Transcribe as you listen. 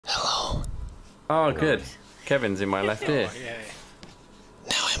Oh, good. Kevin's in my left ear.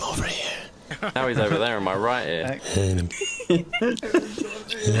 Now I'm over here. Now he's over there in my right ear.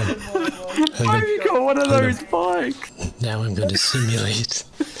 Why have you got one of those bikes? Now I'm going to simulate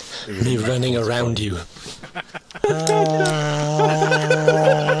me running around you. Enjoying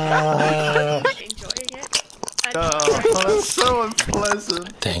it. Oh, that's so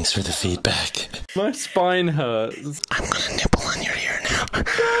unpleasant. Thanks for the feedback. My spine hurts. I'm gonna nibble on your ear now.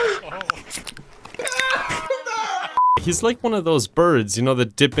 He's like one of those birds, you know,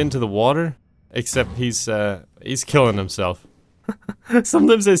 that dip into the water. Except he's killing himself.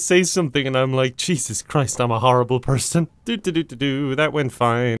 Sometimes I say something and I'm like, Jesus Christ, I'm a horrible person. That went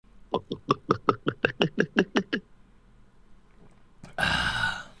fine.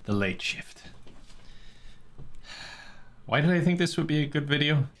 The late shift. Why did I think this would be a good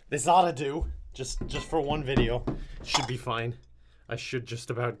video? This ought to do. Just for one video. Should be fine. I should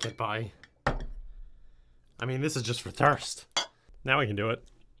just about get by. I mean, this is just for thirst. Now I can do it.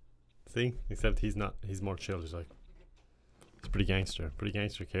 See? Except he's not. He's more chill. He's like... He's pretty gangster. Pretty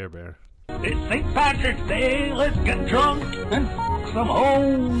gangster Care Bear. It's St. Patrick's Day. Let's get drunk and f some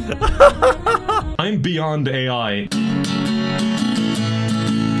hoes. I'm beyond AI.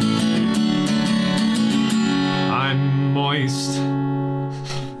 I'm moist.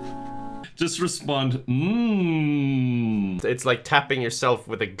 Just respond, It's like tapping yourself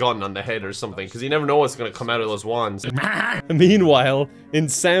with a gun on the head or something, because you never know what's gonna come out of those wands. Meanwhile, in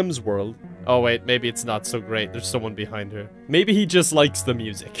Sam's world... Oh wait, maybe it's not so great. There's someone behind her. Maybe he just likes the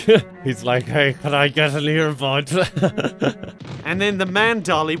music. He's like, hey, can I get an earbud? And then the man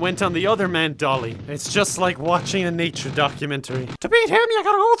dolly went on the other man dolly. It's just like watching a nature documentary. To beat him, you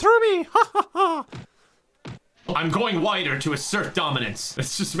gotta go through me! Ha ha ha! I'm going wider to assert dominance.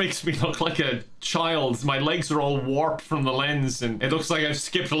 This just makes me look like a child. My legs are all warped from the lens, and it looks like I've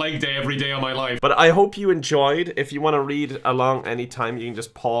skipped leg day every day of my life. But I hope you enjoyed. If you want to read along anytime, you can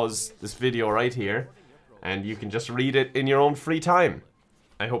just pause this video right here, and you can just read it in your own free time.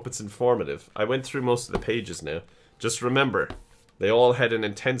 I hope it's informative. I went through most of the pages now. Just remember, they all had an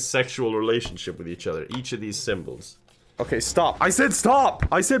intense sexual relationship with each other, each of these symbols. Okay, stop. I said stop!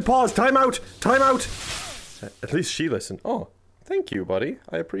 I said pause! Time out! Time out! At least she listened. Oh, thank you, buddy.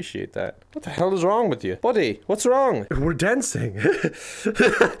 I appreciate that. What the hell is wrong with you? Buddy, what's wrong? We're dancing.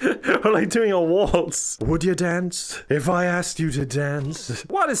 We're like doing a waltz. Would you dance if I asked you to dance?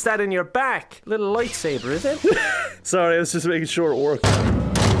 What is that in your back? Little lightsaber, is it? Sorry, I was just making sure it worked.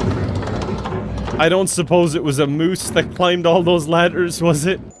 I don't suppose it was a moose that climbed all those ladders, was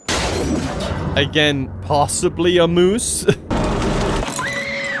it? Again, possibly a moose?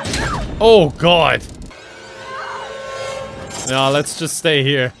 Oh, God. No, let's just stay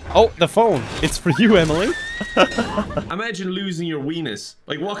here. Oh, the phone. It's for you, Emily. Imagine losing your weenus.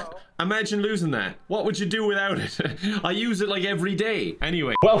 Like, what? Imagine losing that. What would you do without it? I use it like every day.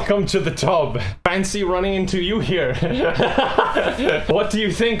 Anyway. Welcome to the tub. Fancy running into you here. What do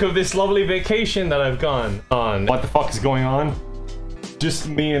you think of this lovely vacation that I've gone on? What the fuck is going on? Just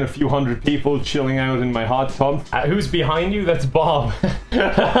me and a few hundred people chilling out in my hot tub. Who's behind you? That's Bob.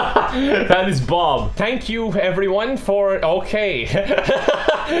 That is Bob. Thank you, everyone, for... Okay.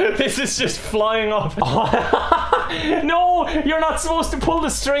 This is just flying off. No, you're not supposed to pull the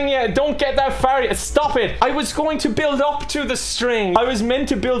string yet. Don't get that far yet. Stop it. I was going to build up to the string. I was meant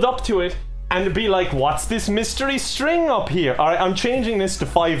to build up to it and be like, what's this mystery string up here? Alright, I'm changing this to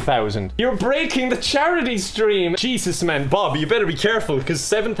 5,000. You're breaking the charity stream. Jesus, man. Bob, you better be careful, because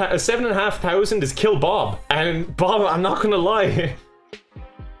 7,500 is kill Bob. And Bob, I'm not gonna lie.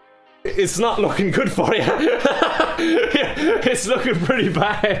 It's not looking good for you. It's looking pretty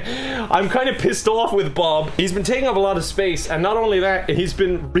bad. I'm kind of pissed off with Bob. He's been taking up a lot of space, and not only that, he's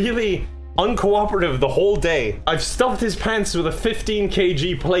been really uncooperative the whole day. I've stuffed his pants with a 15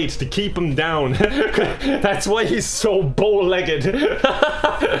 kg plate to keep him down. That's why he's so bow-legged.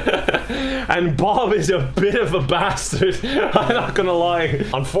 And Bob is a bit of a bastard. I'm not gonna lie.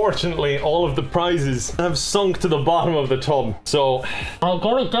 Unfortunately, all of the prizes have sunk to the bottom of the tub. So, I'm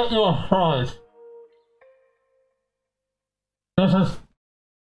gonna get you a prize.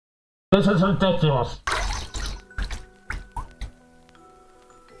 This is ridiculous.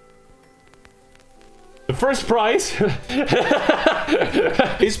 the first prize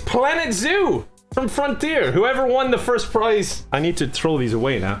is Planet Zoo from Frontier. Whoever won the first prize. I need to throw these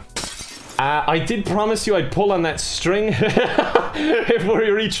away now. I did promise you I'd pull on that string if we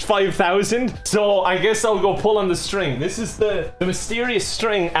reached 5,000. So I guess I'll go pull on the string. This is the mysterious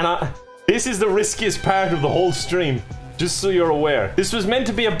string, and this is the riskiest part of the whole stream. Just so you're aware. This was meant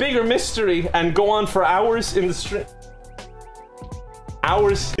to be a bigger mystery and go on for hours in the string.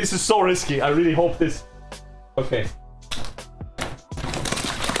 hours. This is so risky. I really hope this... Okay.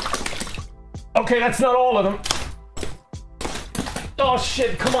 Okay, that's not all of them. Oh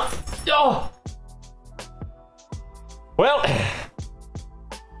shit, come on. Oh! Well...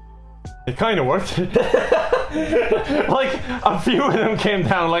 It kind of worked. Like, a few of them came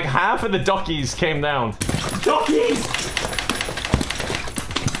down. Like, half of the duckies came down. Duckies!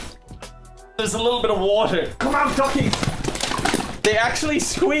 There's a little bit of water. Come out, duckies! They actually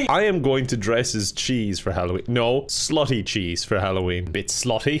squeak. I am going to dress as cheese for Halloween. No, slutty cheese for Halloween. Bit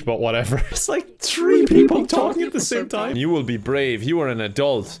slutty, but whatever. It's like 3 people talking at the same time. You will be brave. You are an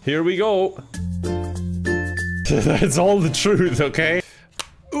adult. Here we go. That's all the truth, okay?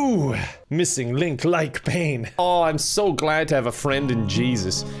 Ooh, missing link like pain. Oh, I'm so glad to have a friend in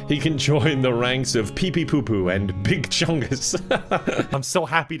Jesus. He can join the ranks of Pee Pee Poo Poo and Big Chungus. I'm so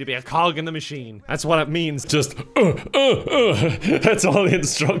happy to be a cog in the machine. That's what it means. Just, That's all the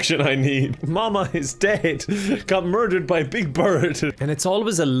instruction I need. Mama is dead. Got murdered by Big Bird. And it's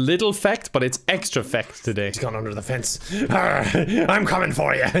always a little fect, but it's extra fect today. He's gone under the fence. Arr, I'm coming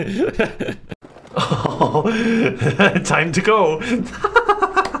for you. Oh, time to go.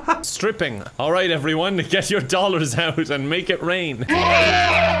 Stripping. All right, everyone, get your dollars out and make it rain.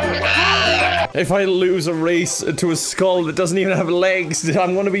 If I lose a race to a skull that doesn't even have legs,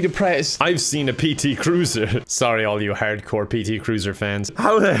 I'm gonna be depressed. I've seen a PT Cruiser. Sorry, all you hardcore PT Cruiser fans.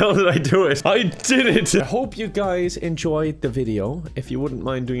 How the hell did I do it? I did it! I hope you guys enjoyed the video. If you wouldn't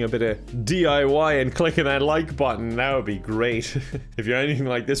mind doing a bit of DIY and clicking that like button, that would be great. If you're anything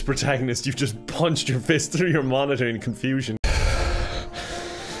like this protagonist, you've just punched your fist through your monitor in confusion.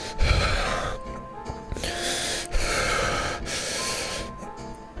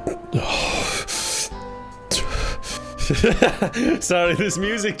 Sorry, this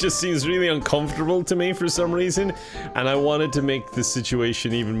music just seems really uncomfortable to me for some reason, and I wanted to make the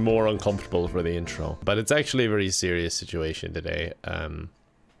situation even more uncomfortable for the intro. But it's actually a very serious situation today,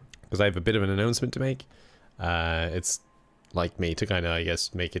 because I have a bit of an announcement to make. It's like me to kind of, I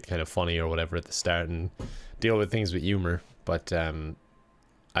guess, make it kind of funny or whatever at the start and deal with things with humor. But I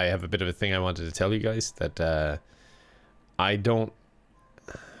have a bit of a thing I wanted to tell you guys, that I don't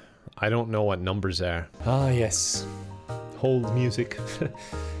know what numbers are. Ah, yes. Hold music.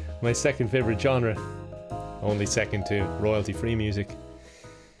 My second favorite genre. Only second to royalty-free music.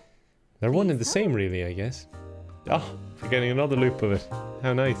 They're one and the same, really, I guess. Oh, we're getting another loop of it.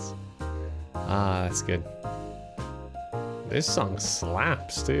 How nice. Ah, that's good. This song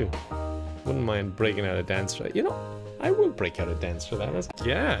slaps, too. Wouldn't mind breaking out a dance for that. You know, I will break out a dance for that.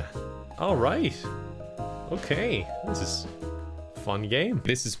 Yeah. Alright. Okay. This is... fun game.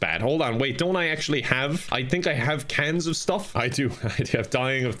 This is bad. Hold on, wait, don't I actually have... I think I have cans of stuff. I do. I have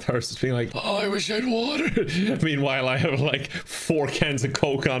dying of thirst. Being like, oh, I wish I had water. Meanwhile, I have like 4 cans of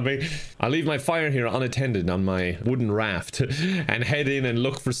Coke on me. I'll leave my fire here unattended on my wooden raft and head in and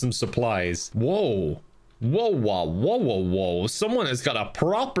look for some supplies. Whoa. Whoa, whoa, whoa, whoa, whoa. Someone has got a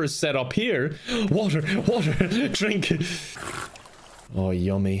proper setup here. Water, water, drink. Oh,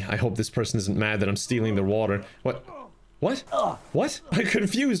 yummy. I hope this person isn't mad that I'm stealing their water. What? What? What? I'm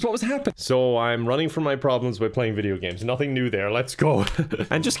confused. What was happening? So I'm running from my problems by playing video games. Nothing new there. Let's go.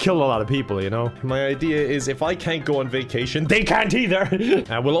 And just kill a lot of people, you know? My idea is if I can't go on vacation, they can't either.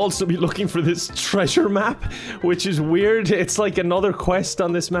 And we'll also be looking for this treasure map, which is weird. It's like another quest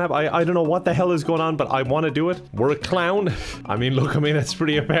on this map. I don't know what the hell is going on, but I want to do it. We're a clown. I mean, look, that's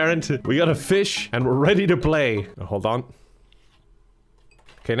pretty apparent. We got a fish and we're ready to play. Oh, hold on.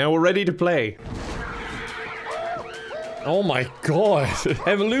 Okay, now we're ready to play. Oh my god.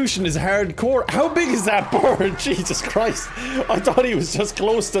 Evolution is hardcore. How big is that bird? Jesus Christ. I thought he was just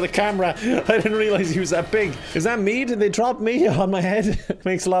close to the camera. I didn't realize he was that big. Is that me? Did they drop me on my head?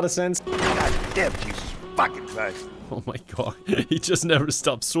 Makes a lot of sense. God damn, Jesus fucking Christ. Oh my god. He just never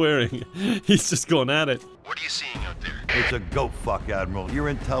stops swearing. He's just going at it. What are you seeing out there? It's a goat fuck, Admiral.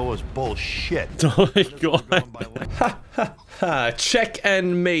 Your intel was bullshit. Oh my god. Check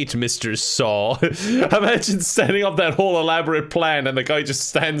and mate, Mr. Saw. Imagine setting up that whole elaborate plan and the guy just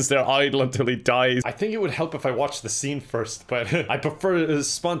stands there idle until he dies. I think it would help if I watched the scene first, but I prefer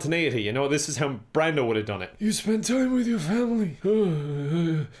spontaneity, you know? This is how Brando would have done it. You spend time with your family.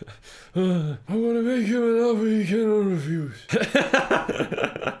 I want to make him an offer he cannot refuse.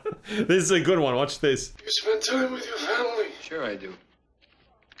 This is a good one, watch this. You spend time with your family. Sure I do.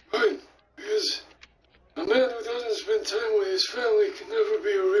 Right, because a man who doesn't spend time with his family can never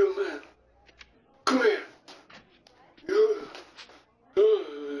be a real man. Come here.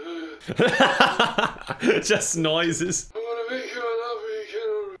 Just noises. I want to make you an offer you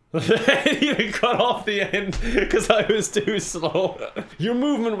cannot. You cut off the end because I was too slow. Your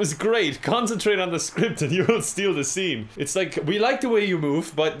movement was great. Concentrate on the script and you will steal the scene. It's like, we like the way you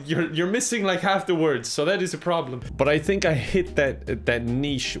move, but you're missing like half the words, so that is a problem. But I think I hit that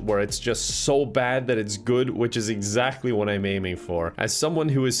niche where it's just so bad that it's good, which is exactly what I'm aiming for. As someone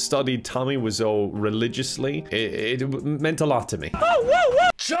who has studied Tommy Wiseau religiously, it meant a lot to me. Oh, whoa, whoa.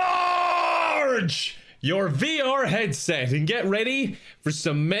 Charge! Your VR headset and get ready for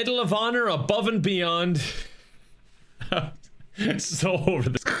some Medal of Honor above and beyond. So over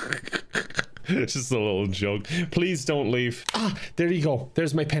this. It's just a little joke. Please don't leave. Ah, there you go.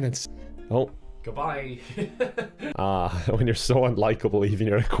 There's my penance. Oh. Goodbye. When you're so unlikable, even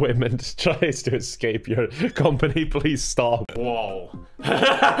your equipment tries to escape your company, please stop. Whoa.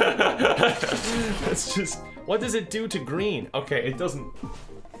 It's just, what does it do to green? Okay, it doesn't.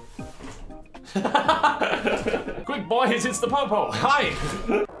 Quick boys, it's the Popo. Hi.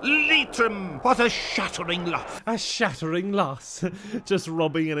 Leitrim, what a shattering loss. A shattering loss. Just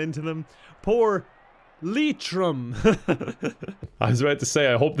rubbing it into them. Poor Leitrim. I was about to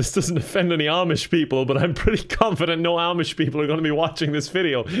say, I hope this doesn't offend any Amish people, but I'm pretty confident no Amish people are going to be watching this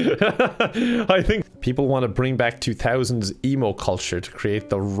video. I think people want to bring back 2000s emo culture to create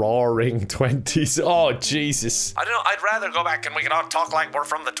the roaring 20s. Oh, Jesus. I don't know, I'd rather go back and we can all talk like we're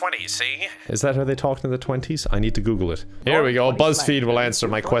from the 20s, see? Is that how they talked in the 20s? I need to Google it. Here we go, BuzzFeed will answer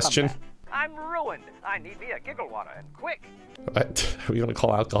my question. I'm ruined. I need me a giggle water, and quick. What? Are we gonna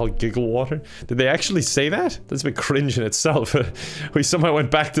call alcohol giggle water? Did they actually say that? That's a bit cringe in itself. We somehow went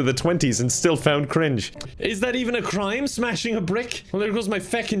back to the 20s and still found cringe. Is that even a crime, smashing a brick? Well, there goes my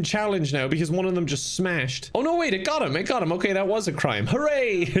feckin' challenge now because one of them just smashed. Oh no, wait, it got him, it got him. Okay, that was a crime.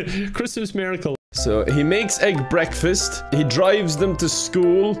 Hooray! Christmas miracle. So he makes egg breakfast, he drives them to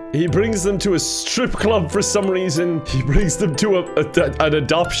school, he brings them to a strip club for some reason, he brings them to an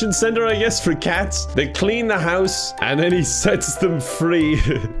adoption center, I guess, for cats. They clean the house, and then he sets them free.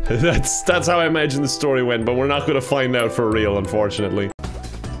 That's how I imagine the story went, but we're not gonna find out for real, unfortunately.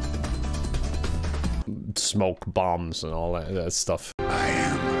 Smoke bombs and all that stuff. I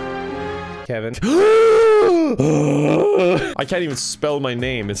am Kevin. I can't even spell my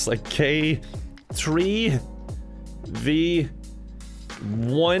name, it's like K3V1Z.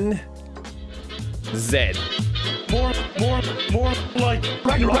 More like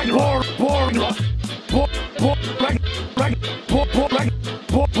Ragnarok. More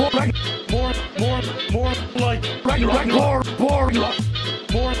like Ragnarok. More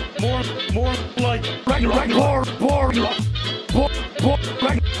like Ragnarok.